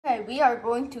Alright, we are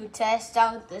going to test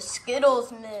out the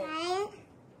Skittles mix. Try it.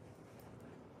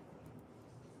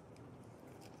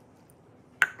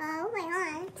 Oh, wait, hold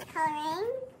on. It's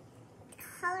coloring. It's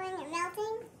coloring and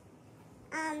melting.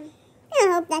 I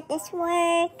hope that this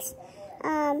works.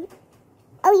 Oh,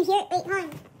 you hear it? Wait, hold on.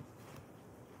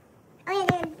 Oh, yeah,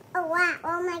 there. Oh, wow.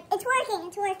 Oh, my. It's working.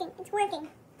 It's working. It's working.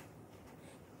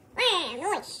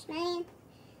 Noise, man.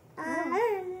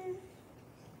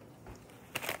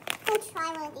 Let's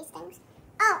try one of these things.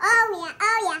 Oh, yeah.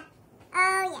 Oh, yeah.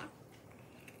 Oh, yeah.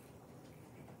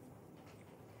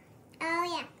 Oh,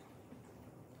 yeah.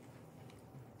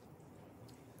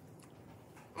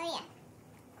 Oh, yeah.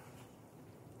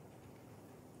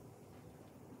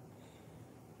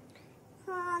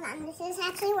 Hold on, this is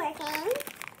actually working.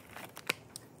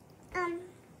 Oh,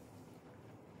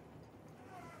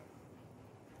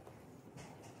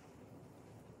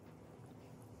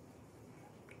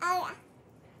 yeah.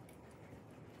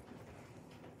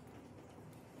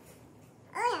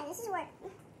 Oh, yeah, this is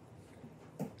working.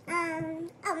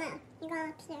 Oh, no, you're going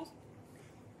upstairs.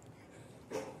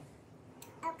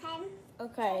 Okay.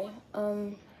 Okay,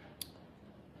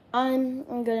 I'm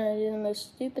gonna do the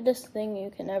most stupidest thing you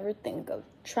can ever think of.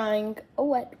 Trying a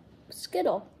wet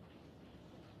Skittle.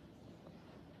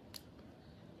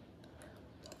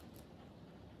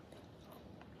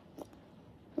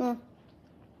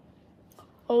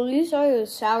 Oh, these are the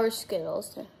sour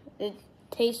Skittles. It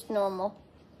tastes normal.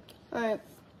 Alright,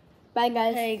 bye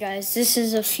guys. Hey guys, this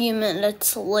is a few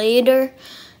minutes later,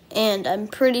 and I'm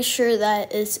pretty sure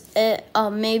that is it.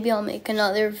 Maybe I'll make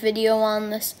another video on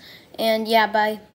this. And yeah, bye.